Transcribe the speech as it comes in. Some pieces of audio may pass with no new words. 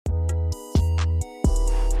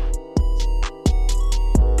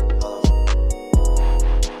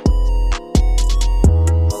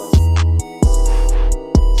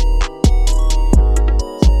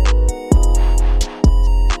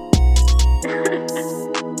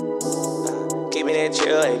it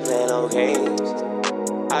chill, ain't playing no games.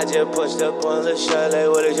 I just pushed up on the shirt, like,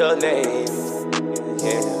 what is your name?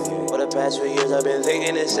 Yeah. For the past few years, I've been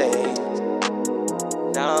thinking the same.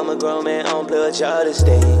 Now I'm a grown man, I don't play with childish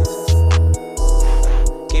things.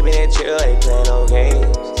 Keeping it chill, ain't playing no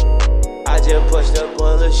games. I just pushed up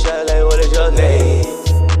on the shirt, like, what is your name?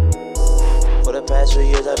 For the past few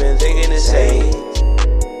years, I've been thinking the same.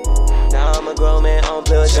 Now I'm a grown man, I don't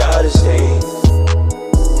play with childish things.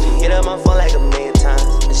 She hit up my phone like a million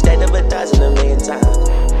times, and stacked up 1,000 times.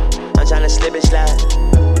 I'm tryna slip and slide.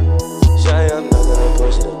 Shawty, I'm not gonna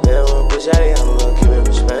push it to bedroom. Push out it, I'm gonna keep it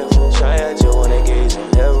respectful. Shawty, I just wanna give you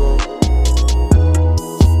some headroom.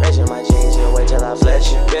 Ratchet my jeans, you wait till I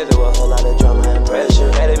flex you. Been through a whole lot of drama and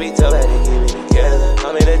pressure. Had to be tough, had to keep it together.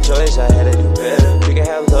 I made a choice, I had to do better. We can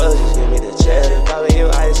have love, just give me the cheddar. Popping you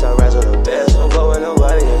ice, I rise with the best. Don't fuck with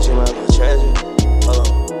nobody, else you might be treasure. Hold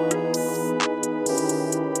on.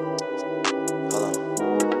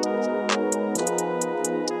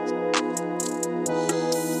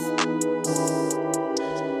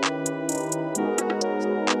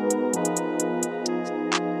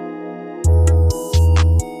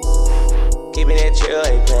 Keeping it chill,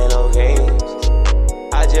 ain't playing no games.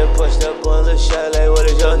 I just pushed up on the shirt, like, what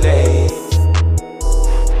is your name?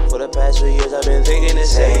 For the past few years, I've been thinking the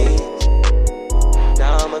same.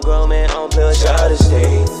 Now I'm a grown man, I don't play with childish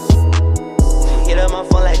things. She hit up my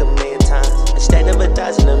phone like a million times, and stacked up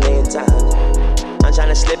 1,000 times. I'm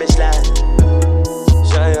tryna slip and slide.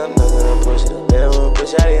 Shawty, I'm not gonna push it to bedroom.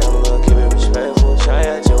 Push out it, I'm gonna keep it respectful. Shawty,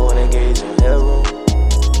 I just wanna give you some